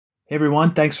Hey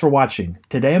everyone, thanks for watching.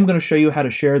 Today I'm going to show you how to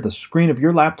share the screen of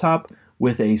your laptop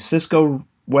with a Cisco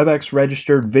Webex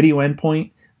registered video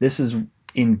endpoint. This is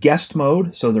in guest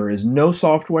mode, so there is no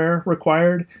software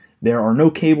required, there are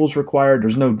no cables required,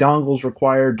 there's no dongles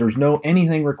required, there's no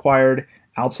anything required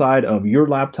outside of your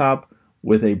laptop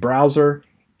with a browser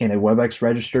and a Webex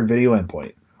registered video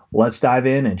endpoint. Let's dive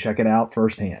in and check it out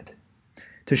firsthand.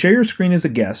 To share your screen as a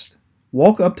guest,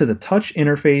 walk up to the touch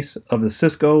interface of the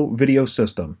Cisco video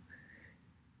system.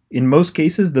 In most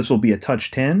cases, this will be a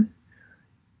touch 10.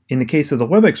 In the case of the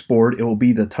Webex board, it will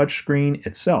be the touch screen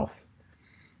itself.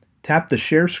 Tap the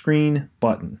Share Screen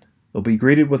button. You'll be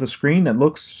greeted with a screen that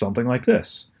looks something like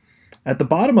this. At the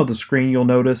bottom of the screen, you'll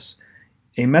notice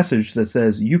a message that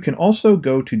says you can also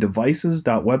go to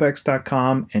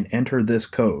devices.webex.com and enter this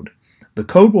code. The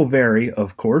code will vary,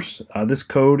 of course. This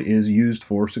code is used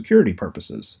for security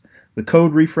purposes. The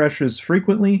code refreshes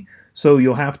frequently, so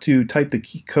you'll have to type the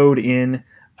key code in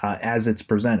as it's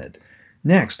presented.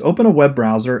 Next, open a web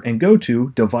browser and go to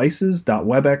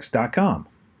devices.webex.com.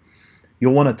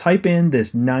 You'll want to type in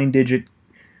this 9-digit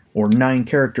or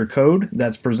 9-character code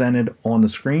that's presented on the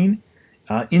screen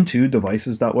into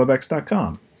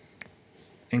devices.webex.com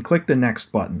and click the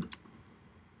Next button.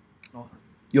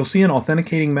 You'll see an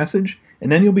authenticating message,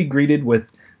 and then you'll be greeted with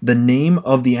the name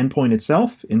of the endpoint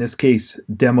itself, in this case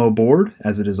demo board,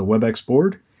 as it is a Webex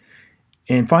board.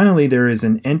 And finally, there is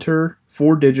an enter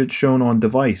 4 digits shown on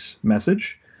device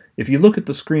message. If you look at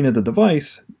the screen of the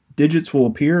device, digits will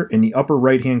appear in the upper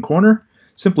right hand corner.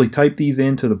 Simply type these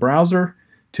into the browser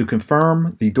to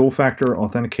confirm the dual factor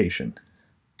authentication.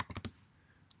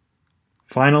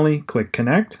 Finally, click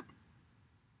Connect.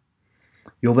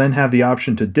 You'll then have the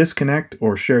option to disconnect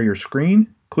or share your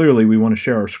screen. Clearly, we want to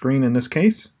share our screen in this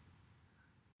case.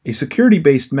 A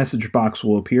security-based message box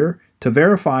will appear to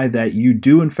verify that you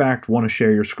do in fact want to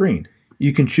share your screen.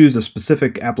 You can choose a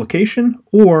specific application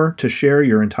or to share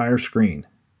your entire screen.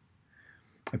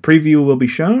 A preview will be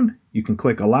shown. You can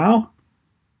click Allow.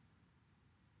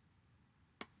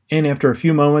 And after a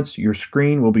few moments, your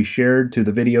screen will be shared to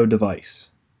the video device.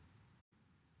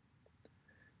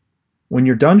 When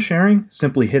you're done sharing,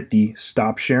 simply hit the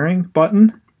Stop Sharing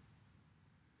button.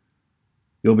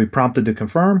 You'll be prompted to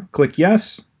confirm. Click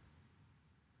Yes.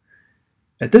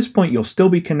 At this point, you'll still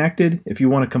be connected. If you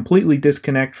want to completely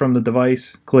disconnect from the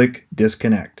device, click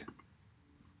Disconnect.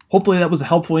 Hopefully that was a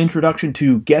helpful introduction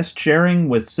to guest sharing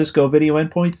with Cisco video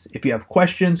endpoints. If you have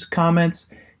questions, comments,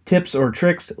 tips, or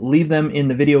tricks, leave them in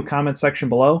the video comment section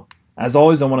below. As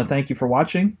always, I want to thank you for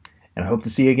watching, and I hope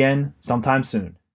to see you again sometime soon.